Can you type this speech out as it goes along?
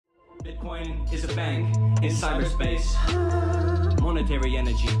Bitcoin is a bank in cyberspace. Monetary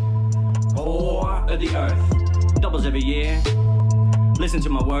energy, ore of the earth, doubles every year. Listen to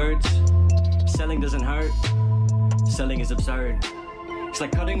my words. Selling doesn't hurt. Selling is absurd. It's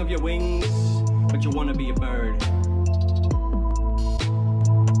like cutting off your wings, but you want to be a bird.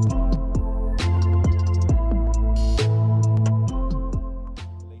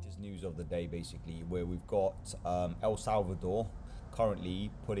 Latest news of the day, basically, where we've got El Salvador currently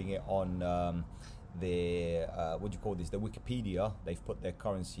putting it on their what do you call this, the Wikipedia. They've put their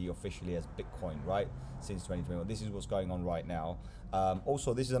currency officially as Bitcoin, right, since 2021. This is what's going on right now.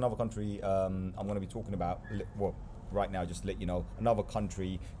 Also, this is another country I'm going to be talking about, well, right now, just to let you know, another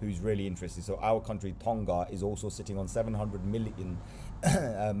country who's really interested. So our country, Tonga, is also sitting on 700 million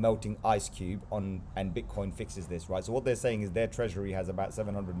melting ice cube on, and Bitcoin fixes this, right? So what they're saying is their treasury has about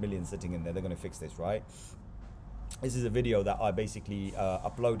 700 million sitting in there. They're going to fix this, right? This is a video that I basically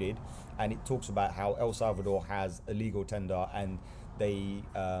uploaded, and it talks about how El Salvador has a legal tender, and they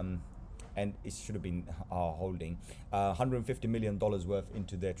and it should have been holding $150 million worth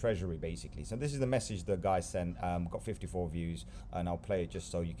into their treasury, basically. So this is the message the guy sent. Got 54 views, and I'll play it just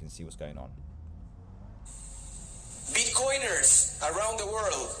so you can see what's going on. Bitcoiners around the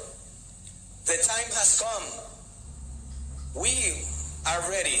world, the time has come. We are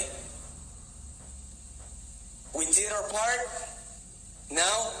ready. We did our part.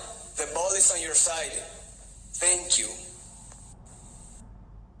 Now the ball is on your side. Thank you.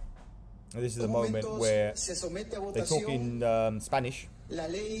 This is the moment where they talk in Spanish, and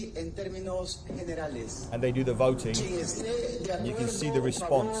they do the voting. And you can see the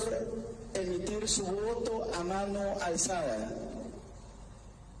response.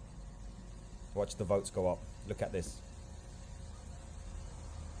 Watch the votes go up. Look at this.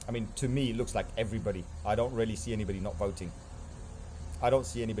 I mean, to me, it looks like everybody. I don't really see anybody not voting. I don't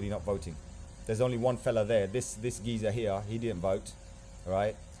see anybody not voting. There's only one fella there. This geezer here, he didn't vote, all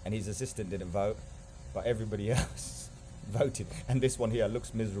right? And his assistant didn't vote, but everybody else voted. And this one here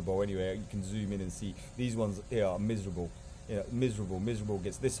looks miserable anyway. You can zoom in and see these ones here are miserable. You know, miserable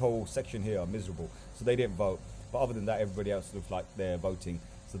gets this whole section here miserable. So they didn't vote. But other than that, everybody else looks like they're voting.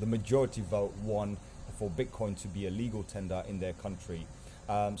 So the majority vote won for Bitcoin to be a legal tender in their country.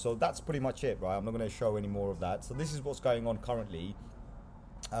 So that's pretty much it, right? I'm not going to show any more of that. So this is what's going on currently,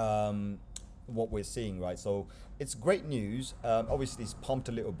 what we're seeing, right? So it's great news. Obviously, it's pumped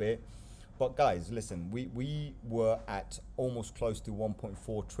a little bit. But guys, listen, we were at almost close to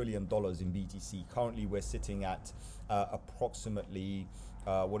 $1.4 trillion in BTC. Currently, we're sitting at approximately,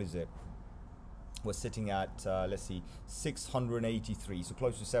 what is it? We're sitting at, let's see, 683, so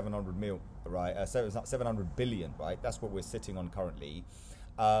close to 700 mil, right? 700 billion, right? That's what we're sitting on currently.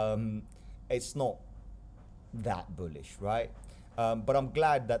 It's not that bullish, right? But I'm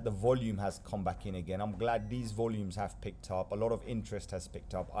glad that the volume has come back in again. I'm glad these volumes have picked up. A lot of interest has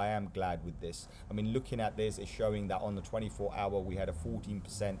picked up. I am glad with this. I mean, looking at this, it's showing that on the 24-hour, we had a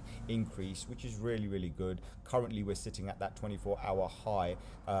 14% increase, which is really, really good. Currently, we're sitting at that 24-hour high,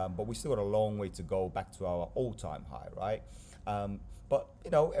 but we still got a long way to go back to our all-time high, right? But, you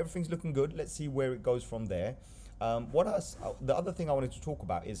know, everything's looking good. Let's see where it goes from there. The other thing I wanted to talk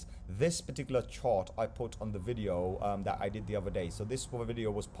about is this particular chart I put on the video that I did the other day. So this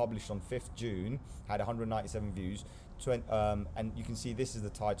video was published on 5th June, had 197 views, and you can see this is the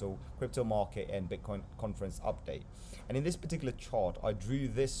title, Crypto Market and Bitcoin Conference Update. And in this particular chart, I drew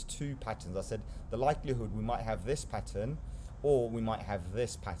this two patterns. I said the likelihood we might have this pattern, or we might have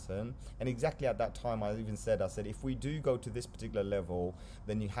this pattern. And exactly at that time, I even said, I said, if we do go to this particular level,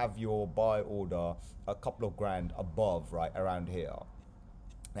 then you have your buy order a couple of grand above, right, around here.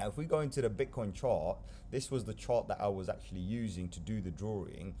 Now, if we go into the Bitcoin chart, this was the chart that I was actually using to do the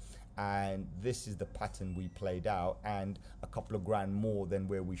drawing. And this is the pattern we played out, and a couple of grand more than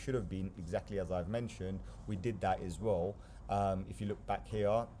where we should have been, exactly as I've mentioned. We did that as well. If you look back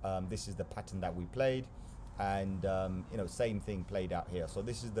here, this is the pattern that we played. And you know, same thing played out here. So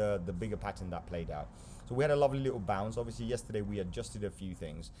this is the bigger pattern that played out. So we had a lovely little bounce. Obviously yesterday we adjusted a few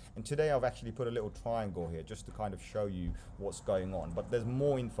things, and today I've actually put a little triangle here just to kind of show you what's going on, but there's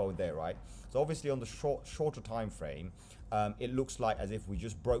more info there, right? So obviously on the shorter time frame, it looks like as if we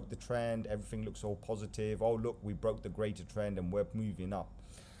just broke the trend. Everything looks all positive. Oh look, we broke the greater trend and we're moving up.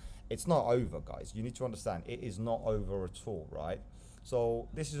 It's not over, guys. You need to understand, it is not over at all, right? So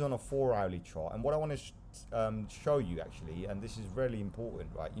this is on a 4-hourly chart, and what I want to show you actually, and this is really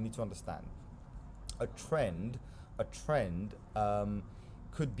important, right? You need to understand a trend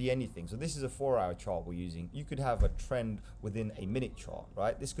could be anything. So this is a 4-hour chart we're using. You could have a trend within a minute chart,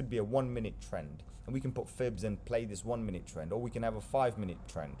 right? This could be a 1-minute trend, and we can put fibs and play this 1-minute trend, or we can have a 5-minute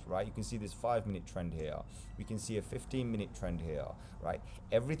trend, right? You can see this 5-minute trend here. We can see a 15-minute trend here, right?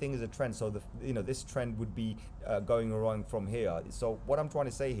 Everything is a trend. So this trend would be going around from here. So what I'm trying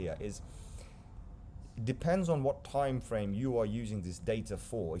to say here is, it depends on what time frame you are using this data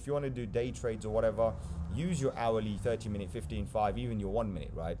for. If you want to do day trades or whatever, use your hourly, 30-minute, 15, 5, even your 1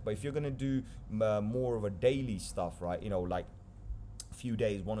 minute, right? But if you're going to do more of a daily stuff, right, like a few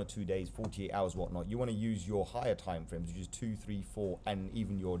days, 1 or 2 days, 48 hours, whatnot, you want to use your higher time frames, which is 2, 3, 4, and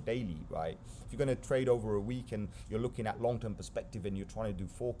even your daily, right? If you're going to trade over a week and you're looking at long-term perspective and you're trying to do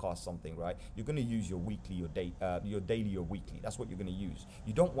forecast something, right, you're going to use your weekly, your daily or weekly. That's what you're going to use.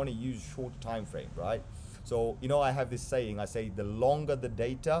 You don't want to use short time frame, right? So, I have this saying, I say the longer the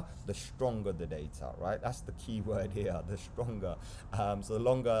data, the stronger the data, right? That's the key word here, the stronger. So the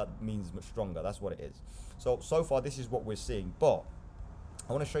longer means much stronger. That's what it is. So far, this is what we're seeing. But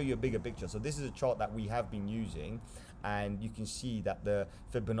I want to show you a bigger picture. So this is a chart that we have been using, and you can see that the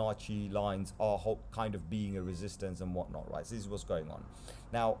Fibonacci lines are kind of being a resistance and whatnot, right? So this is what's going on.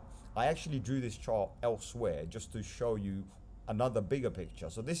 Now, I actually drew this chart elsewhere just to show you another bigger picture.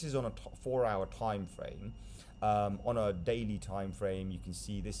 So this is on a 4-hour time frame. On a daily time frame, you can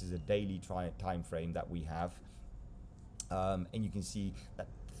see this is a daily time frame that we have, and you can see that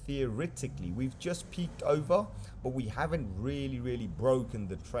theoretically we've just peaked over, but we haven't really broken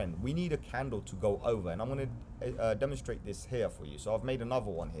the trend. We need a candle to go over, and I'm going to demonstrate this here for you. So I've made another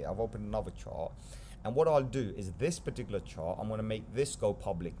one here. I've opened another chart, and what I'll do is this particular chart, I'm going to make this go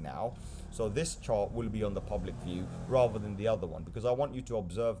public now. So this chart will be on the public view rather than the other one, because I want you to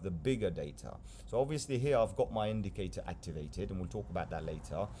observe the bigger data. So obviously here I've got my indicator activated, and we'll talk about that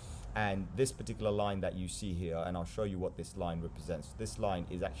later. And this particular line that you see here, and I'll show you what this line represents. This line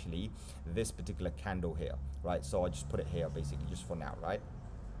is actually this particular candle here, right? So I just put it here basically just for now, right?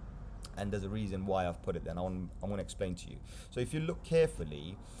 And there's a reason why I've put it there, and I'm going to explain to you. So if you look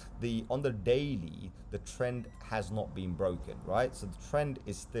carefully, on the daily, the trend has not been broken, right? So the trend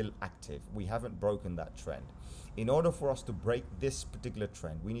is still active. We haven't broken that trend. In order for us to break this particular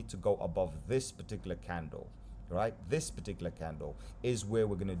trend, we need to go above this particular candle, right? This particular candle is where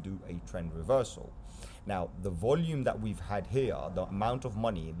we're going to do a trend reversal. Now, the volume that we've had here, the amount of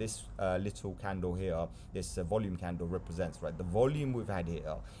money this little candle here, this volume candle represents, right? The volume we've had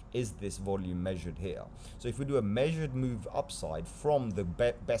here is this volume measured here. So if we do a measured move upside from the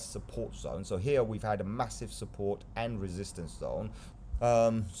best support zone, so here we've had a massive support and resistance zone.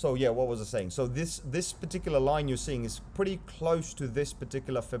 So yeah, what was I saying? So this particular line you're seeing is pretty close to this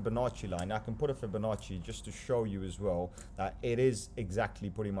particular Fibonacci line. I can put a Fibonacci just to show you as well that it is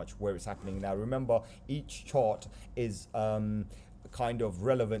exactly pretty much where it's happening. Now remember, each chart is kind of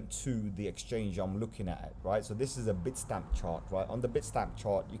relevant to the exchange I'm looking at, right? So this is a Bitstamp chart, right? On the Bitstamp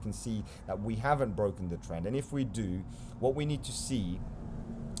chart, you can see that we haven't broken the trend. And if we do, what we need to see,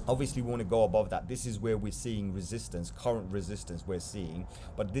 obviously we want to go above that. This is where we're seeing resistance, current resistance we're seeing,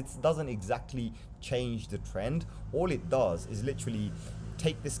 but this doesn't exactly change the trend. All it does is literally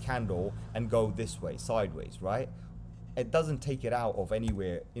take this candle and go this way, sideways, right? It doesn't take it out of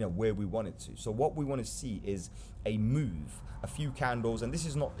anywhere, where we want it to. So what we want to see is a move, a few candles, and this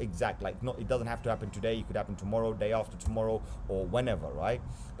is not exact, it doesn't have to happen today. It could happen tomorrow, day after tomorrow, or whenever, right?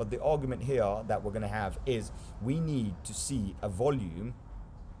 But the argument here that we're going to have is we need to see a volume,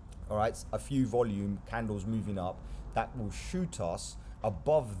 all right, a few volume candles moving up that will shoot us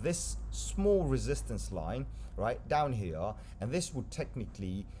above this small resistance line, right, down here, and this would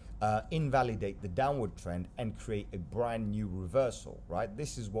technically invalidate the downward trend and create a brand new reversal, right?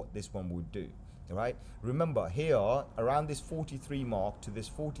 This is what this one would do, right? Remember here, around this 43 mark to this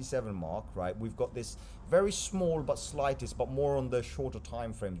 47 mark, right, we've got this very small but slightest, but more on the shorter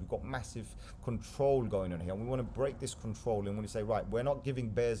time frames. We've got massive control going on here, and we want to break this control, and we want to say, right, we're not giving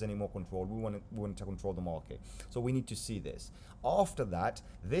bears any more control. We want to control the market. So we need to see this. After that,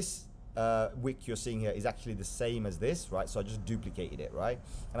 this wick you're seeing here is actually the same as this, right? So I just duplicated it, right?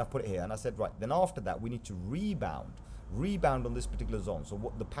 And I put it here, and I said, right, then after that we need to rebound on this particular zone. So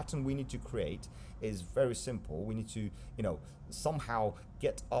what the pattern we need to create is very simple. We need to, somehow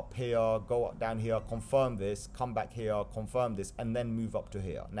get up here, go up, down here, confirm this, come back here, confirm this, and then move up to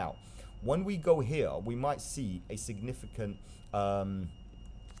here. Now, when we go here, we might see a significant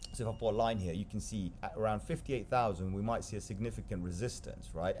so if I put a line here, you can see at around 58,000, we might see a significant resistance,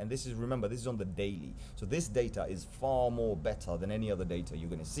 right? And this is, remember, this is on the daily. So this data is far more better than any other data you're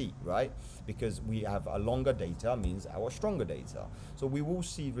going to see, right? Because we have a longer data means our stronger data. So we will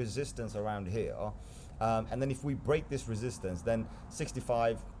see resistance around here. And then if we break this resistance, then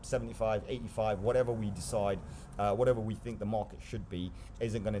 65, 75, 85, whatever we decide, whatever we think the market should be,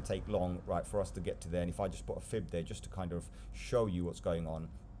 isn't going to take long, right, for us to get to there. And if I just put a fib there just to kind of show you what's going on,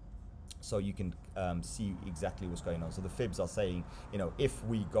 so you can see exactly what's going on. So the fibs are saying, you know, if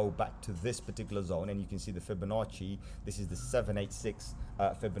we go back to this particular zone, and you can see the Fibonacci, this is the 786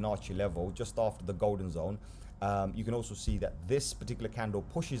 Fibonacci level just after the golden zone. You can also see that this particular candle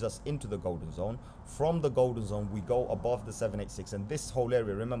pushes us into the golden zone. From the golden zone, we go above the 786, and this whole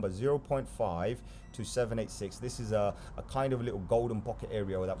area, remember, 0.5 to 786, this is a kind of a little golden pocket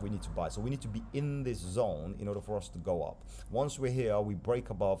area that we need to buy. So we need to be in this zone in order for us to go up. Once we're here, we break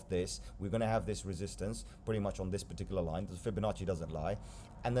above this, we're going to have this resistance pretty much on this particular line. The Fibonacci doesn't lie.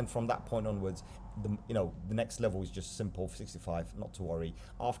 And then from that point onwards, the next level is just simple 65, not to worry.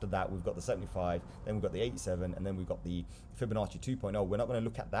 After that, we've got the 75, then we've got the 87, and then we've got the Fibonacci 2.0. We're not going to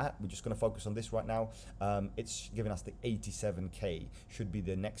look at that. We're just going to focus on this right now. It's giving us the 87K, should be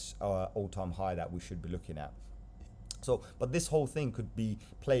the next all-time high that we should be looking at. So, but this whole thing could be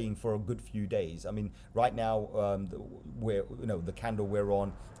playing for a good few days. I mean, right now, the candle we're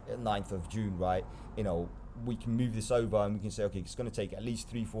on, 9th of June, right? We can move this over and we can say, okay, it's going to take at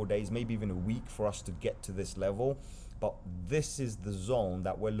least 3-4 days, maybe even a week for us to get to this level. But this is the zone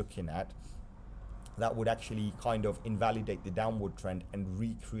that we're looking at that would actually kind of invalidate the downward trend and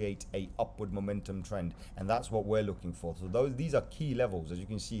recreate a upward momentum trend, and that's what we're looking for. So these are key levels. As you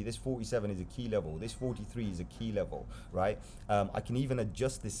can see, this 47 is a key level, this 43 is a key level, right? I can even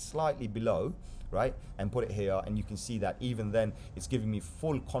adjust this slightly below, right, and put it here, and you can see that even then it's giving me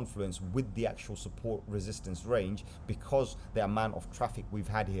full confluence with the actual support resistance range, because the amount of traffic we've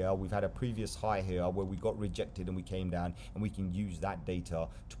had here. We've had a previous high here where we got rejected and we came down, and we can use that data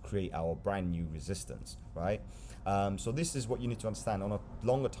to create our brand new resistance, right? So this is what you need to understand on a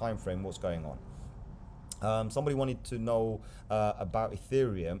longer time frame, what's going on. Somebody wanted to know about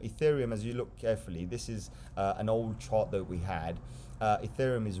Ethereum. Ethereum, as you look carefully, this is an old chart that we had.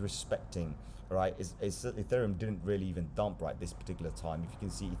 Ethereum is respecting, right? Ethereum didn't really even dump right this particular time. If you can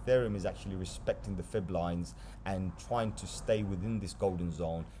see, Ethereum is actually respecting the fib lines and trying to stay within this golden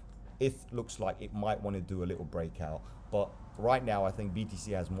zone. It looks like it might want to do a little breakout, but right now I think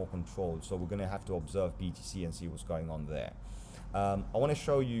BTC has more control, so we're going to have to observe BTC and see what's going on there. I want to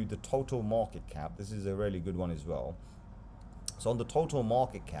show you the total market cap. This is a really good one as well. So on the total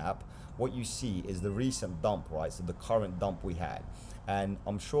market cap, what you see is the recent dump, right? So the current dump we had. And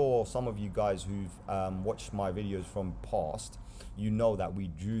I'm sure some of you guys who've watched my videos from past, you know that we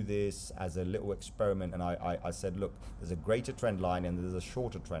drew this as a little experiment, and I said, look, there's a greater trend line and there's a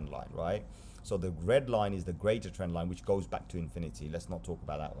shorter trend line, right? So the red line is the greater trend line, which goes back to infinity. Let's not talk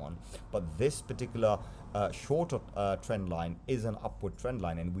about that one. But this particular shorter trend line is an upward trend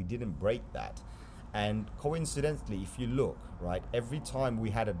line, and we didn't break that. And coincidentally, if you look, right, every time we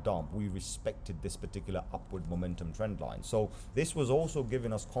had a dump, we respected this particular upward momentum trend line. So this was also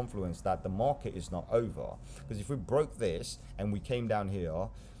giving us confluence that the market is not over. Because if we broke this and we came down here,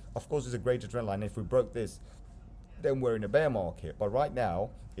 of course it's a greater trend line. If we broke this, then we're in a bear market. But right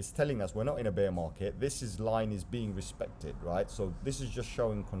now, it's telling us we're not in a bear market. This line is being respected, right? So this is just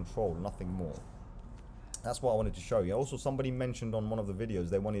showing control, nothing more. That's what I wanted to show you. Also, somebody mentioned on one of the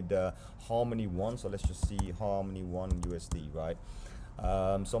videos they wanted Harmony 1. So let's just see Harmony 1 USD, right?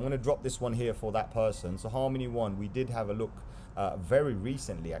 So I'm going to drop this one here for that person. So Harmony 1, we did have a look very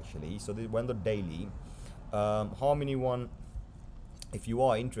recently, actually. So we're on the daily. Harmony 1, if you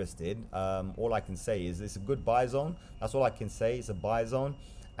are interested, all I can say is it's a good buy zone. That's all I can say. It's a buy zone.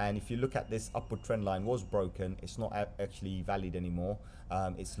 And if you look at this upward trend line was broken, it's not actually valid anymore.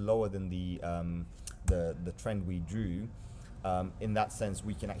 It's lower than the trend we drew. In that sense,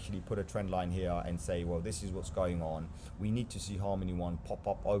 we can actually put a trend line here and say, well, this is what's going on. We need to see Harmony 1 pop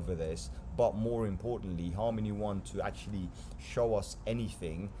up over this, but more importantly, Harmony 1 to actually show us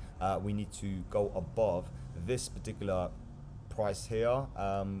anything, we need to go above this particular price here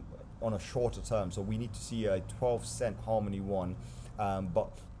on a shorter term. So we need to see a 12-cent Harmony 1, but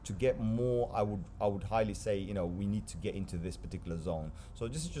to get more, I would highly say, we need to get into this particular zone. So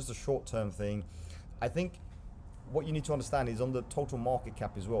this is just a short-term thing. I think what you need to understand is on the total market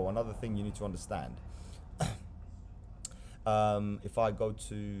cap as well. Another thing you need to understand. If I go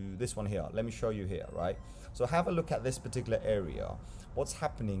to this one here, let me show you here, right? So have a look at this particular area. What's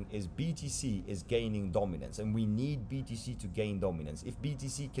happening is BTC is gaining dominance, and we need BTC to gain dominance. If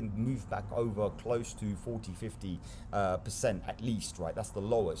BTC can move back over close to 40-50% at least, right, that's the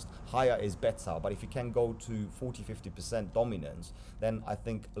lowest. Higher is better, but if you can go to 40-50% dominance, then I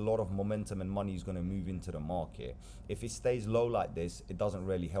think a lot of momentum and money is going to move into the market. If it stays low like this, it doesn't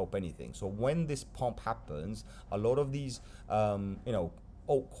really help anything. So when this pump happens, a lot of these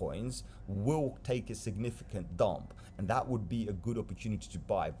altcoins will take a significant dump, and that would be a good opportunity to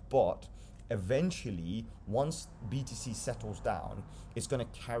buy. But eventually, once BTC settles down, it's going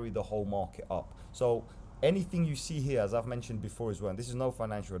to carry the whole market up. So anything you see here, as I've mentioned before as well, and this is no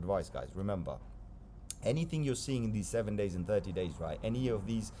financial advice, guys, remember, anything you're seeing in these 7 days and 30 days, right, any of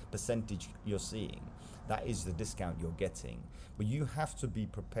these percentage you're seeing, that is the discount you're getting. But you have to be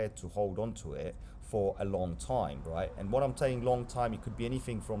prepared to hold on to it for a long time, right? And what I'm saying long time, it could be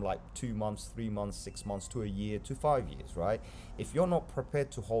anything from like 2 months, 3 months, 6 months to a year to 5 years, right? If you're not prepared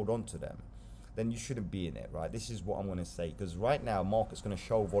to hold on to them, then you shouldn't be in it, right? This is what I'm going to say, because right now market's going to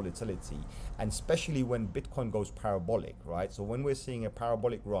show volatility, and especially when Bitcoin goes parabolic, right? So when we're seeing a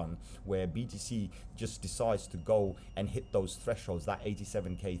parabolic run where BTC just decides to go and hit those thresholds, that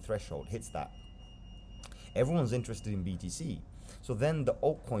 87K threshold hits that, everyone's interested in BTC. So then the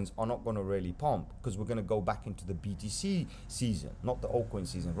altcoins are not going to really pump, because we're going to go back into the BTC season, not the altcoin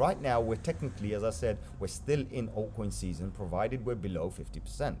season. Right now, we're technically, as I said, we're still in altcoin season, provided we're below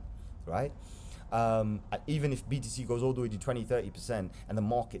 50%, right? Even if BTC goes all the way to 20-30% and the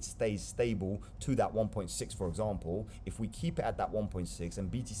market stays stable to that 1.6, for example, if we keep it at that 1.6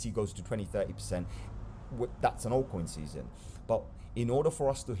 and BTC goes to 20-30%, that's an altcoin season. But in order for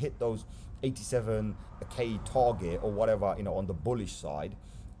us to hit those 87K target or whatever, you know, on the bullish side,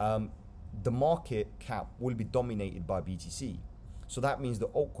 the market cap will be dominated by BTC. So that means the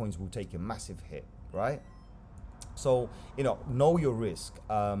altcoins will take a massive hit, right? So, you know your risk.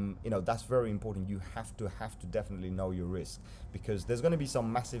 That's very important. You have to definitely know your risk, because there's going to be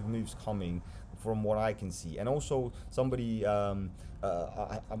some massive moves coming from what I can see. And also somebody, I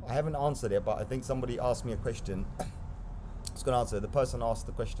haven't answered it, but I think somebody asked me a question. It's going to answer. The person asked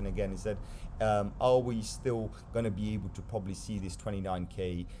the question again. He said, are we still going to be able to probably see this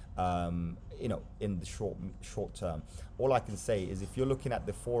 29K, in the short term? All I can say is, if you're looking at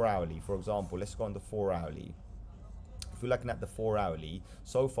the 4 hourly, for example, let's go on the 4 hourly. If we're looking at the 4 hourly,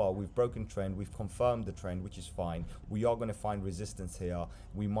 so far we've broken trend, we've confirmed the trend, which is fine. We are going to find resistance here.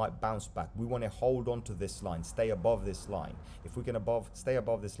 We might bounce back. We want to hold on to this line, stay above this line. If we can stay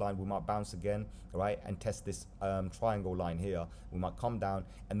above this line, we might bounce again, right, and test this triangle line here. We might come down,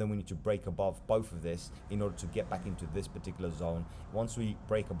 and then we need to break above both of this in order to get back into this particular zone. Once we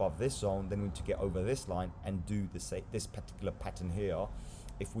break above this zone, then we need to get over this line and do this particular pattern here.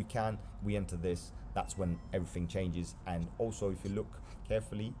 If we can, we enter this. That's when everything changes. And also, if you look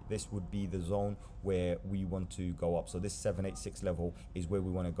carefully, this would be the zone where we want to go up. So this 786 level is where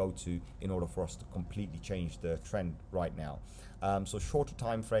we want to go to in order for us to completely change the trend right now. So shorter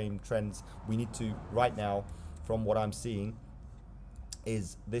time frame trends, we need to, right now, from what I'm seeing,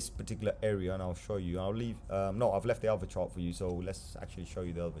 is this particular area, and I'll show you. I'll leave, no, I've left the other chart for you, so let's actually show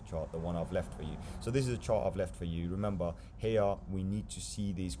you the other chart, the one I've left for you. So this is a chart I've left for you. Remember, here we need to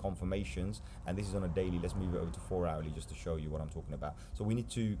see these confirmations, and this is on a daily. Let's move it over to 4 hourly just to show you what I'm talking about. So we need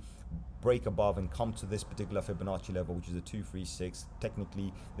to break above and come to this particular Fibonacci level, which is a 236.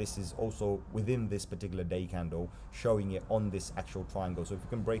 Technically, this is also within this particular day candle, showing it on this actual triangle. So if we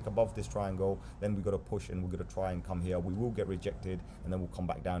can break above this triangle, then we've got to push, and we're going to try and come here. We will get rejected, and then we'll come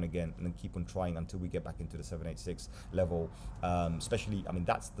back down again, and then keep on trying until we get back into the 786 level. Especially, I mean,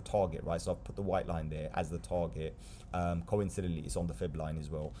 that's the target, right? So I've put the white line there as the target. Coincidentally, it's on the fib line as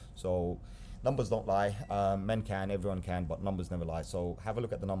well. So numbers don't lie. Men can, everyone can, but numbers never lie. So have a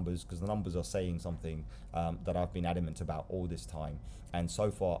look at the numbers, because the numbers are saying something that I've been adamant about all this time. And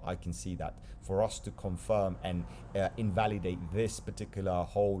so far, I can see that for us to confirm and invalidate this particular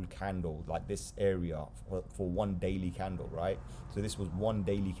whole candle, like this area for one daily candle, right? So this was one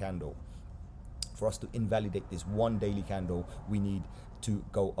daily candle. For us to invalidate this one daily candle, we need to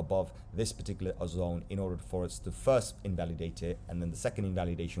go above this particular zone in order for us to first invalidate it, and then the second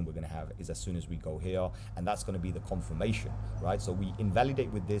invalidation we're going to have is as soon as we go here, and that's going to be the confirmation, right? So we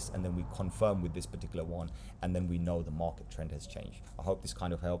invalidate with this, and then we confirm with this particular one, and then we know the market trend has changed. I hope this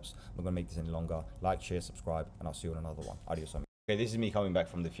kind of helps. I'm not going to make this any longer. Like, share, subscribe, and I'll see you on another one. Adios, amigo. Okay, this is me coming back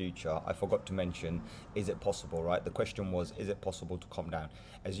from the future. I forgot to mention, is it possible, right? The question was, is it possible to come down?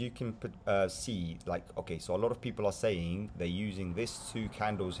 As you can see, like, okay, so a lot of people are saying they're using these two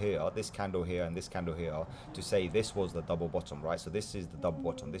candles here, this candle here and this candle here, to say this was the double bottom, right? So this is the double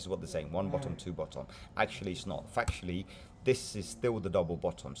bottom. This is what they're saying, one bottom, two bottom. Actually, it's not. Factually, this is still the double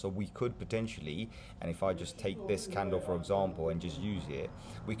bottom. So we could potentially, and if I just take this candle, for example, and just use it,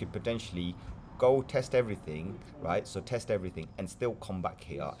 we could potentially go test everything, right? So test everything and still come back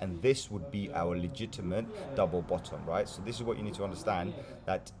here, and this would be our legitimate double bottom, right? So this is what you need to understand,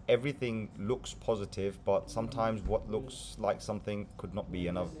 that everything looks positive, but sometimes what looks like something could not be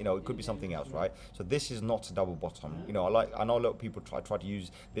enough, you know, it could be something else, right? So this is not a double bottom. You know, I know a lot of people try to use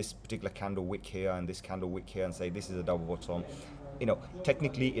this particular candle wick here and this candle wick here and say this is a double bottom. You know,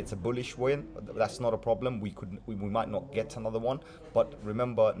 technically it's a bullish win. That's not a problem. We might not get another one, but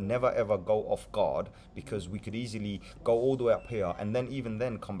remember, never ever go off guard, because we could easily go all the way up here and then even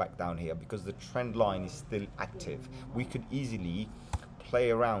then come back down here because the trend line is still active. We could easily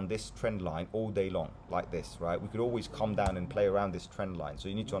play around this trend line all day long like this, right? We could always come down and play around this trend line. So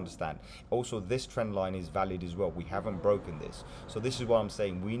you need to understand also this trend line is valid as well. We haven't broken this. So this is what I'm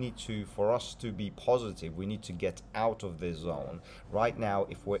saying. We need to, for us to be positive, we need to get out of this zone. Right now,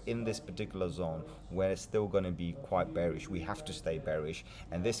 if we're in this particular zone, we're still going to be quite bearish. We have to stay bearish,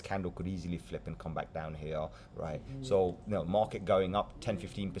 and this candle could easily flip and come back down here, right? So, you know, market going up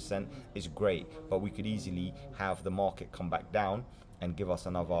 10-15% is great, but we could easily have the market come back down and give us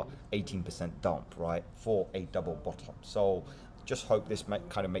another 18% dump, right, for a double bottom. So just hope this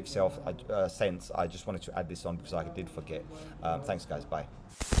kind of makes sense. I just wanted to add this on because I did forget. Thanks, guys. Bye.